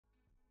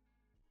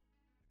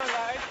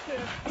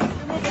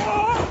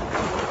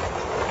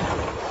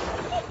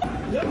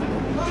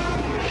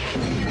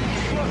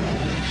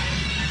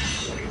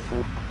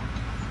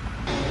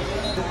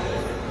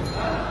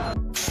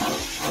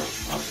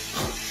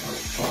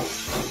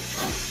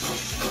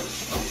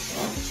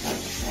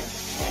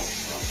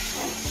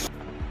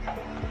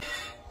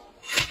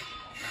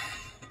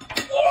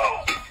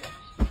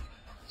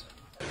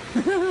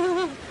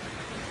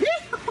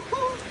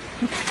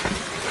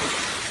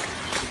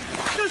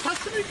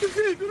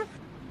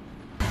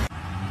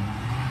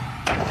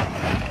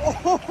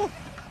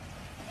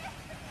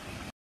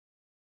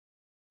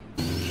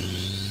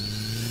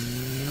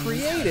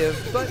Creative,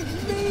 but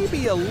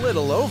maybe a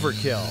little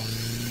overkill.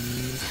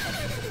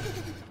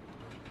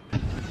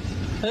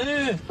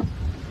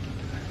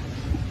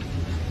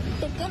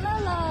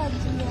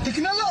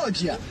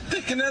 Tecnologia.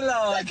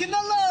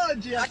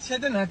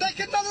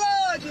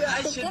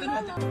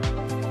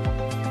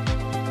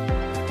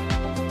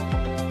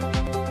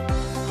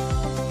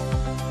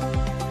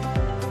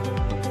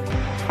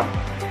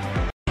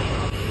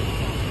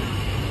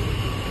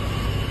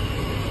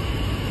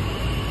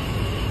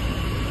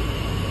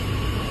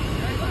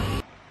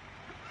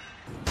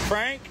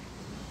 Frank,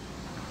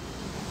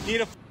 need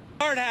a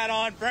hard hat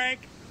on, Frank.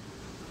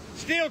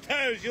 Steel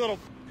toes, you little.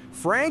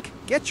 Frank,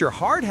 get your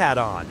hard hat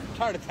on. I'm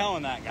tired of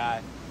telling that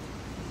guy.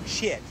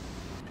 Shit.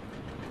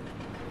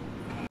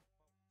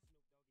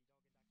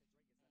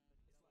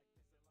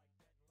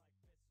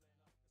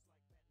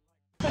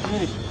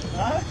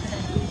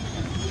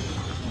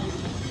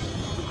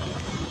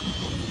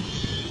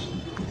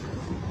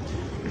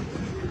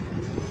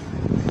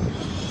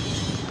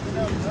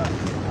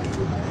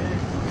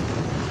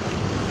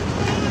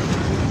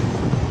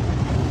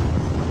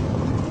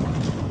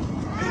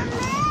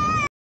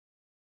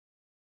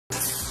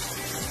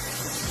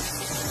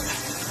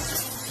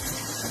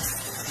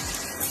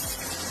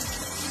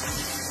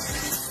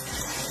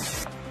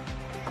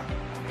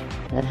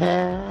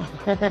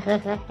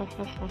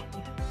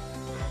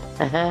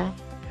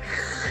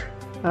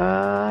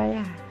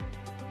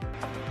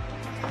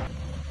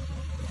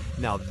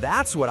 Now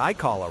that's what I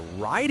call a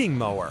riding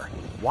mower.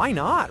 Why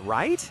not,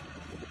 right?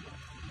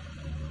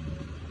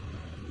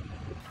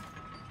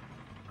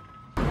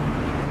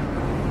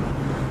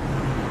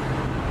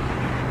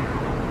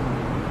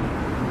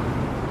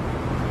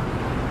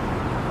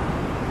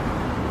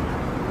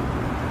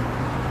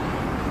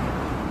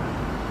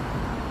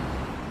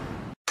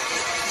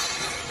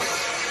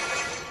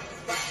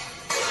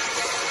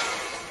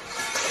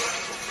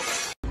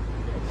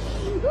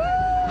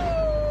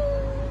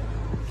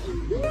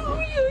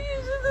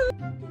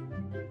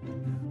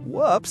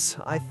 Whoops,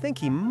 I think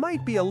he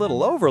might be a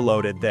little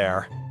overloaded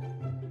there.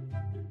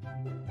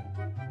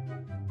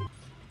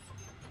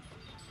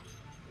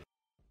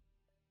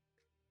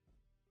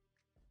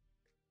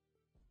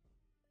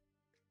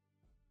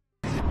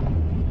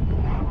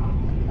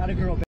 Atta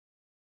girl.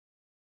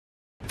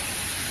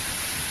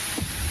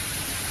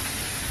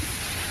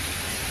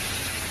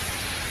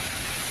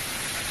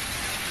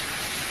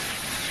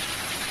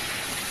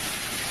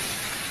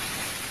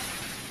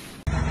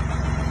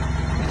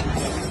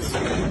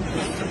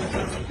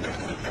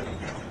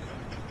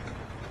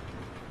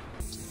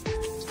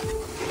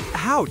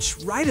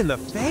 Ouch, right in the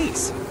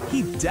face.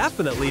 He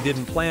definitely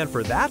didn't plan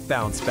for that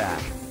bounce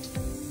back.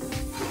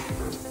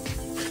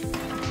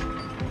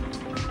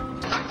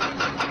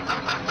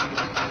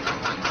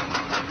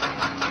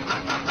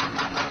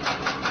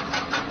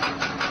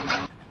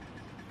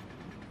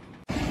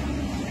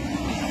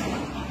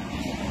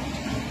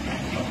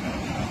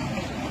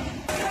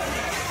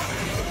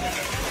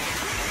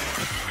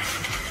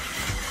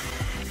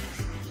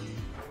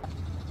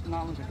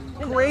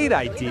 Great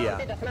idea.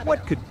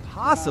 What could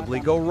possibly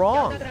go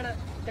wrong?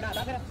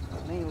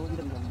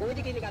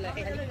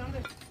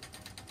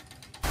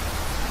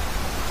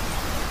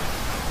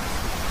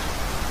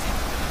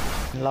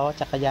 ล้อ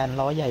จักรยาน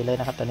ล้อใหญ่เลย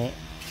นะครับตัวนี้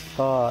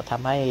ก็ท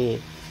ำให้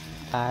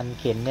การ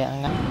เข็นเนี่ย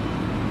ง่าย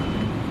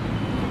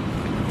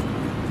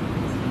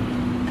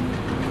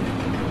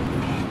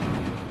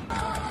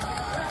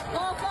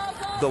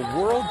The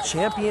World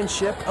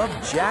Championship of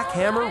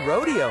Jackhammer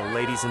Rodeo,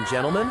 ladies and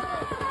gentlemen.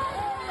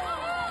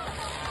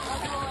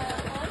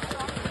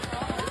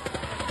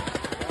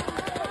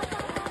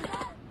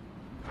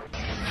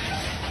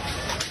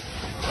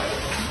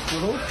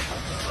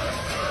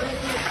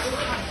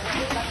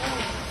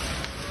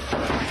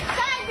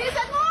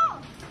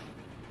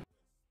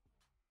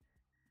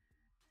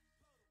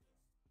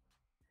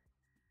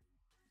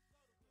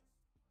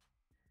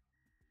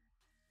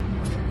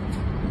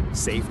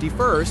 Safety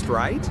first,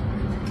 right?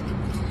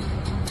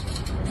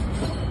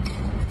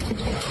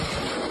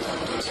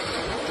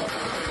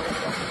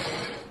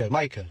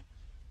 Michael,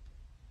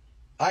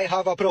 I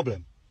have a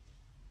problem.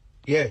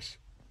 Yes.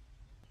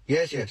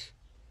 Yes.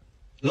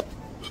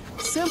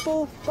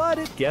 Simple, but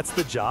it gets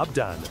the job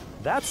done.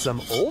 That's some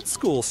old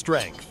school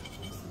strength.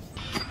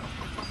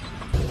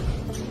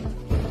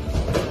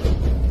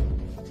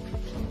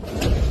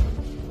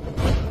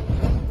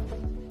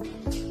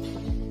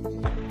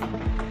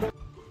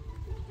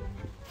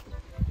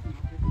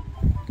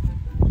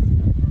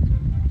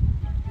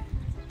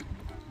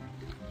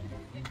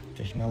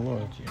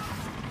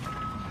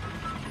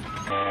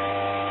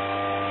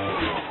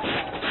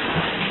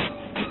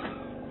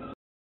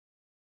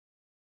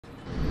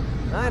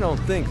 I don't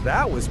think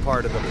that was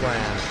part of the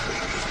plan.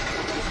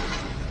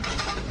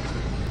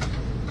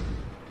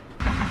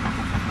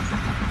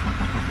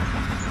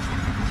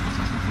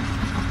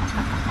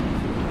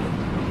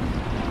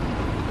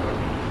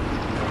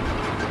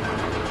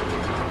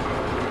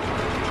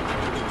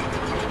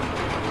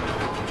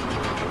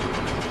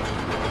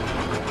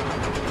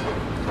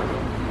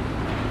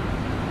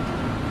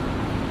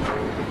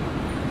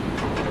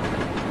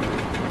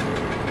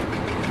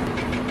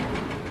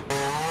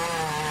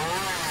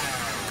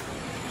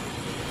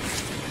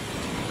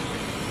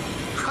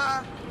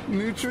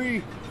 New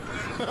tree.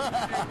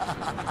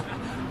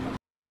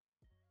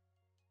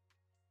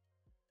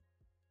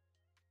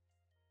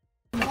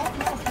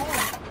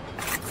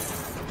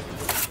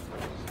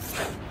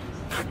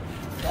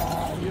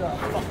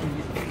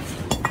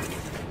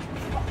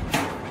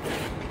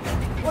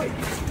 Wait,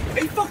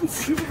 are you fucking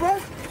stupid, bro?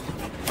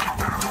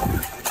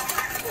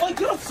 Wait,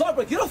 get offside,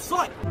 bro, get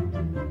offside!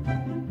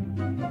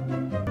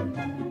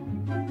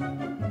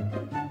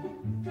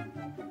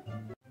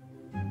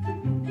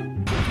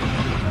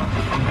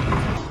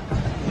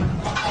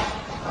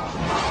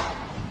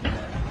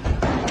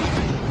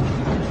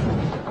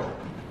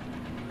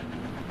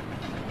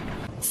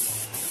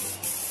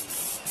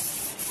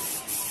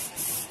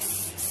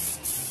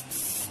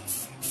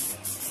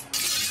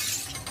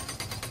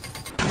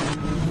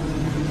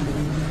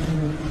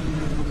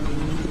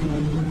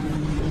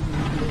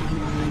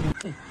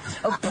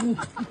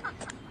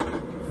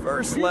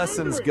 First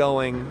lesson's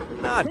going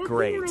not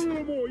great.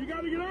 You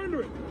gotta get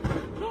under it.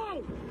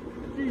 No!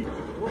 Jesus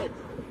Christ.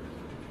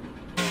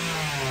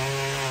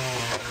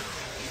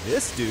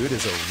 This dude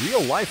is a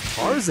real-life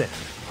Tarzan.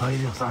 Ay,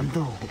 Dios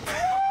santo.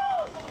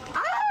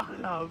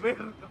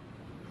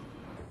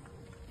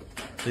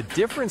 The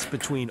difference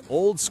between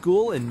old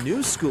school and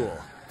new school.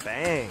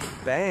 Bang,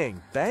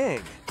 bang,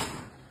 bang.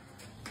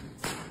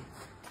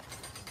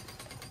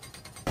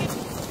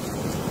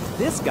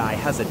 This guy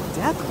has a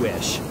death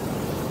wish.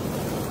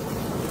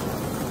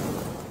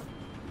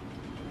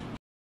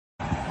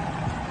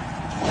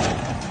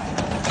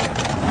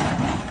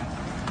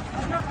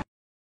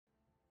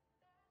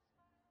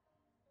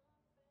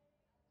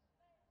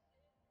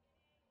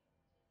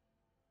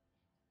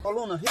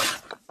 Coluna, viu?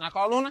 Na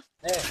coluna?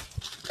 É.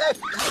 Ei,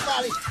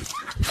 rapaz!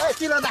 Ei,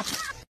 filha da...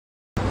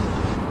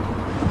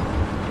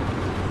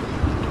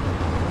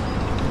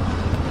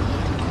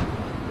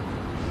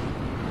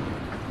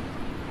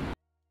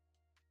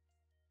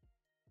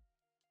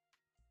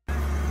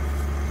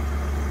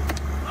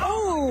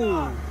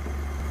 Oh!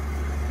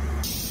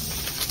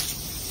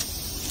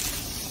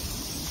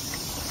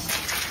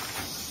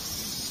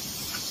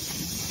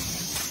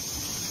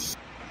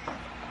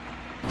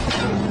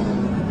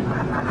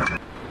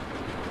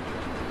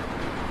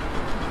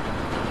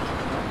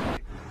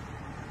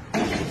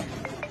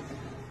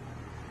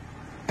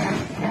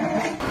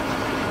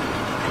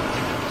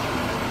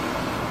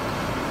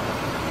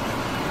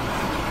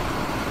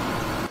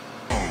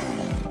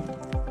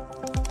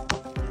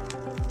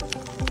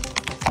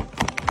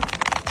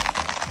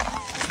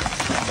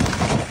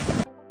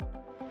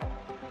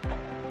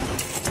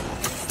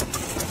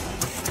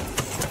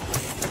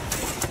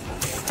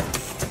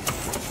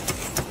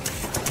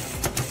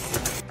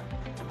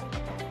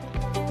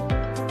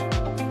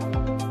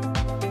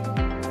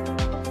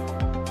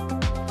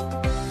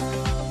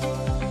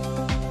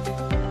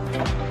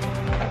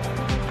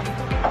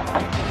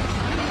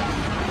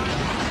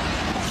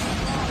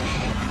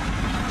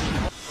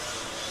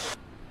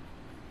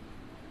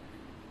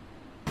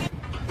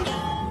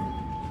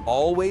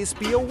 Always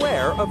be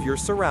aware of your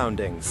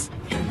surroundings.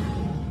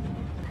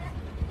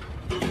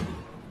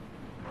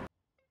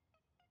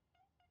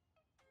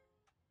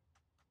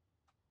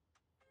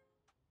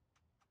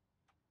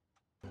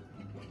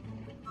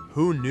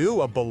 Who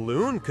knew a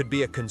balloon could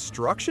be a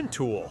construction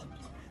tool?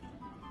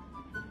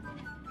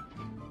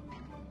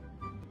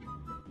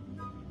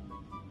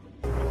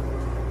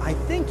 I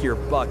think your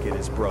bucket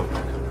is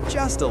broken,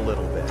 just a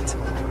little bit.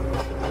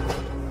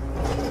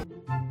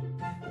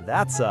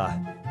 That's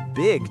a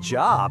big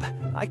job.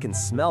 I can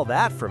smell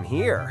that from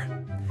here.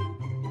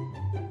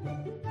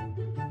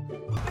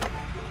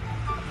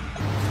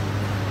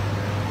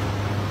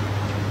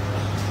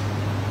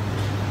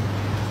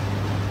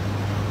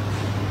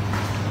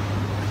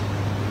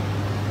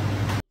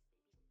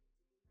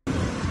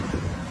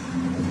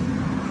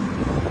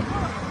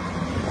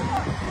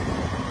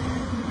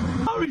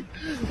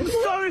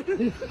 Sorry!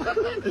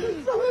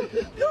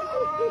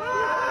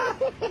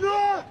 No!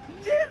 No!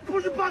 Dude,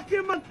 push it back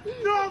in, man!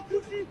 No!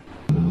 Push it!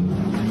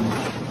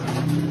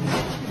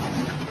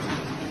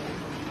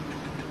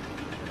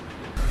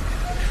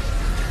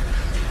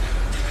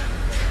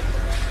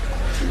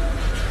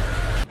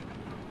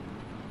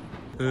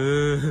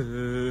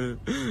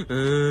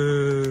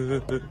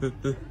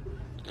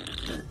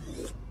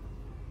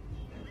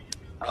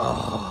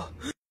 Oh.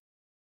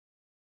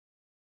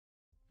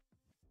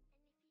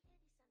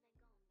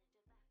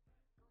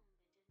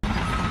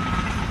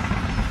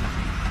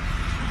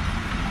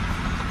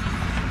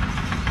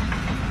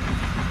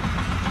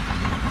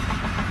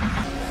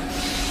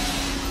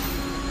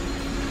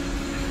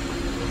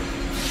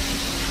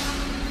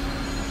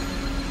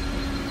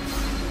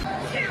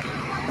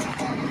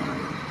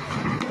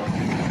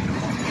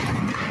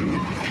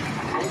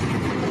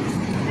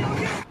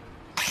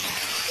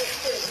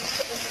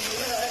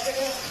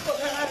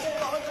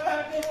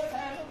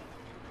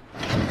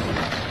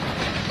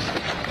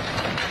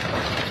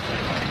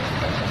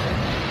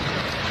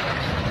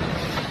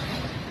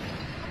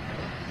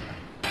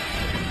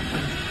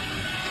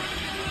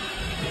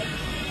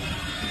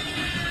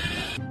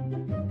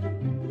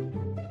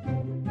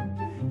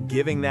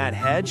 giving that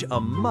hedge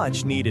a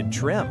much-needed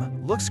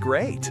trim. Looks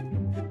great.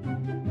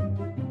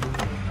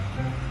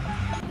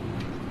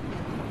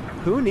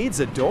 Who needs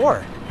a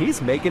door?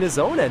 He's making his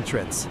own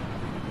entrance.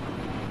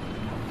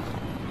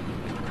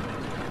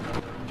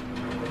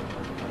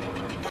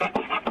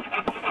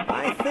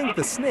 I think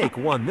the snake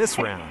won this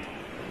round.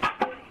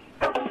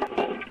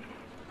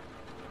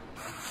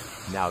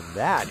 Now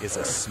that is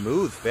a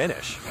smooth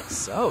finish.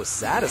 So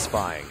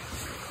satisfying.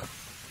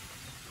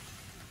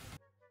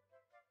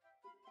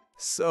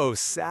 So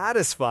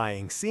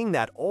satisfying seeing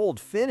that old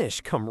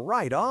finish come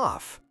right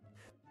off.